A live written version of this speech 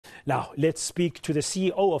Now, let's speak to the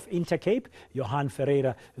CEO of Intercape, Johann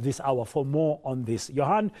Ferreira, this hour for more on this.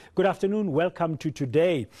 Johann, good afternoon. Welcome to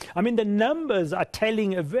today. I mean, the numbers are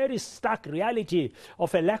telling a very stark reality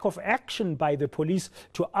of a lack of action by the police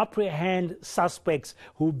to apprehend suspects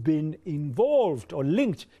who've been involved or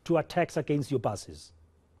linked to attacks against your buses.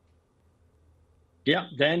 Yeah,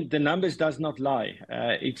 then the numbers does not lie.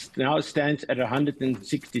 It now stands at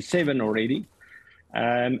 167 already.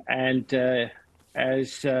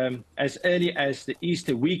 As early as the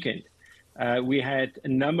Easter weekend, we had a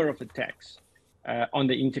number of attacks on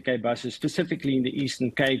the Intercape buses, specifically in the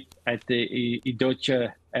Eastern Cape at the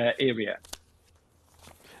Idocha area.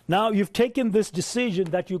 Now, you've taken this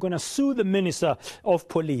decision that you're going to sue the Minister of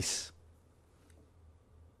Police.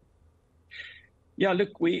 Yeah,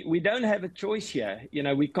 look, we don't have a choice here. You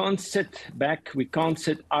know, we can't sit back, we can't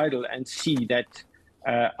sit idle and see that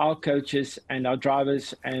our coaches and our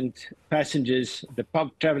drivers and passengers, the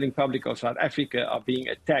traveling public of South Africa, are being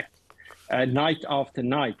attacked night after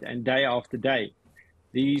night and day after day.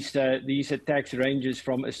 These attacks ranges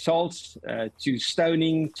from assaults to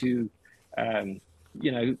stoning to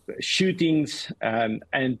shootings,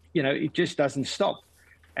 and it just doesn't stop.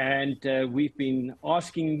 And we've been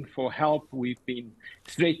asking for help, we've been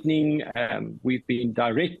threatening, we've been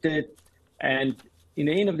directed. And in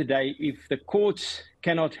the end of the day, if the courts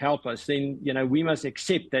cannot help us, then we must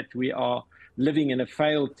accept that we are living in a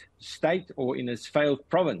failed state or in a failed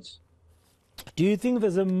province. Do you think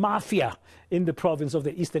there's a mafia in the province of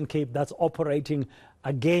the Eastern Cape that's operating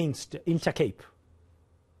against Intercape?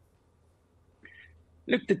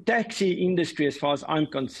 Look, the taxi industry, as far as I'm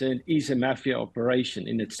concerned, is a mafia operation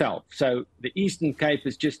in itself. So the Eastern Cape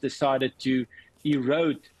has just decided to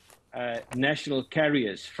erode national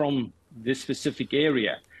carriers from this specific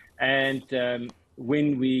area. And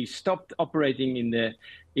when we stopped operating in the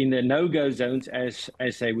no-go zones, as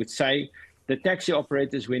they would say, the taxi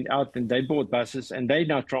operators went out and they bought buses and they're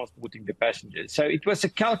now transporting the passengers. So it was a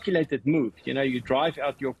calculated move. You drive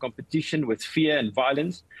out your competition with fear and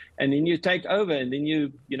violence, and then you take over, and then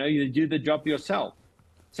you do the job yourself.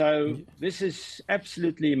 So this is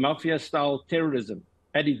absolutely mafia-style terrorism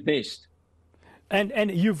at its best.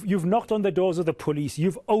 And you've knocked on the doors of the police,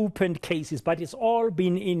 you've opened cases, but it's all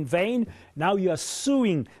been in vain. Now you are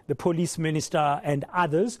suing the police minister and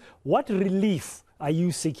others. What relief are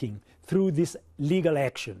you seeking through this legal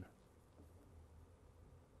action?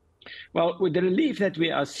 Well, the relief that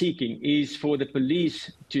we are seeking is for the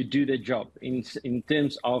police to do their job in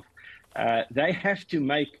terms of they have to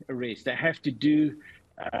make arrests, they have to do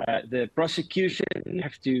the prosecution,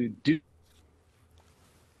 have to do.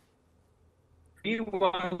 We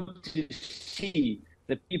want to see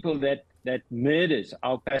the people that murders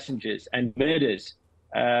our passengers and murders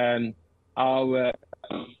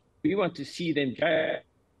we want to see them jailed.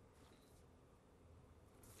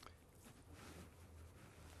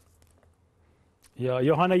 Yeah,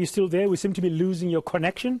 Johann, are you still there? We seem to be losing your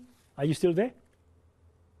connection. Are you still there?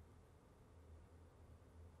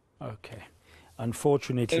 Okay.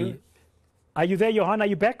 Unfortunately. Are you there, Johann? Are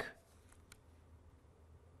you back?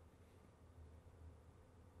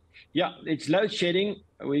 Yeah, it's load shedding.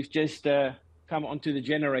 We've just come onto the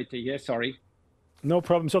generator here, sorry. No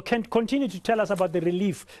problem. So continue to tell us about the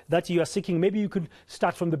relief that you are seeking. Maybe you could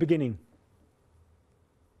start from the beginning.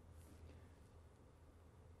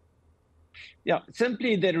 Yeah,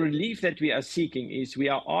 simply the relief that we are seeking is we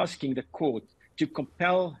are asking the court to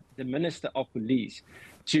compel the Minister of Police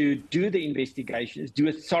to do the investigations, do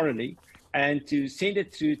it thoroughly, and to send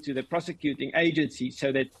it through to the prosecuting agency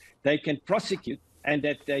so that they can prosecute and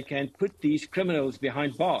that they can put these criminals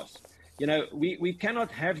behind bars. We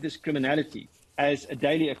cannot have this criminality as a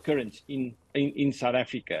daily occurrence in South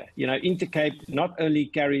Africa. Intercape not only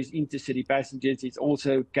carries intercity passengers, it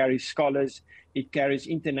also carries scholars, it carries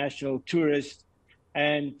international tourists.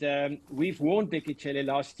 And we've warned Bheki Cele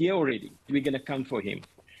last year already, we're going to come for him.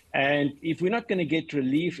 And if we're not going to get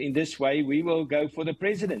relief in this way, we will go for the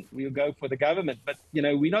president, we'll go for the government. But,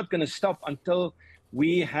 we're not going to stop until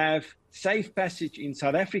we have safe passage in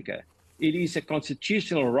South Africa. It is a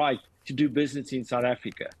constitutional right to do business in South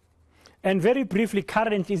Africa. And very briefly,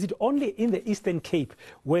 currently, is it only in the Eastern Cape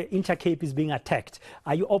where Intercape is being attacked?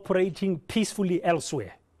 Are you operating peacefully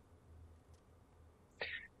elsewhere?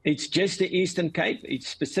 It's just the Eastern Cape. It's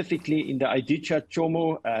specifically in the Idocha,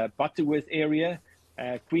 Chomo, Butterworth area,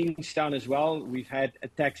 Queenstown as well. We've had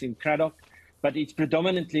attacks in Cradock, but it's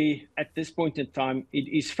predominantly, at this point in time, it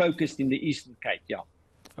is focused in the Eastern Cape, yeah.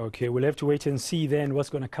 Okay, we'll have to wait and see then what's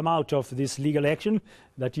going to come out of this legal action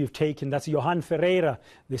that you've taken. That's Johann Ferreira,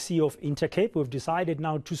 the CEO of Intercape, who have decided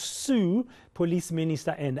now to sue Police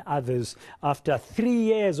Minister and others after 3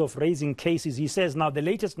 years of raising cases. He says now the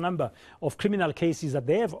latest number of criminal cases that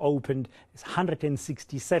they have opened is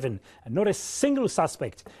 167, and not a single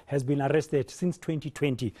suspect has been arrested since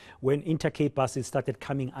 2020 when Intercape buses started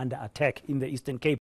coming under attack in the Eastern Cape.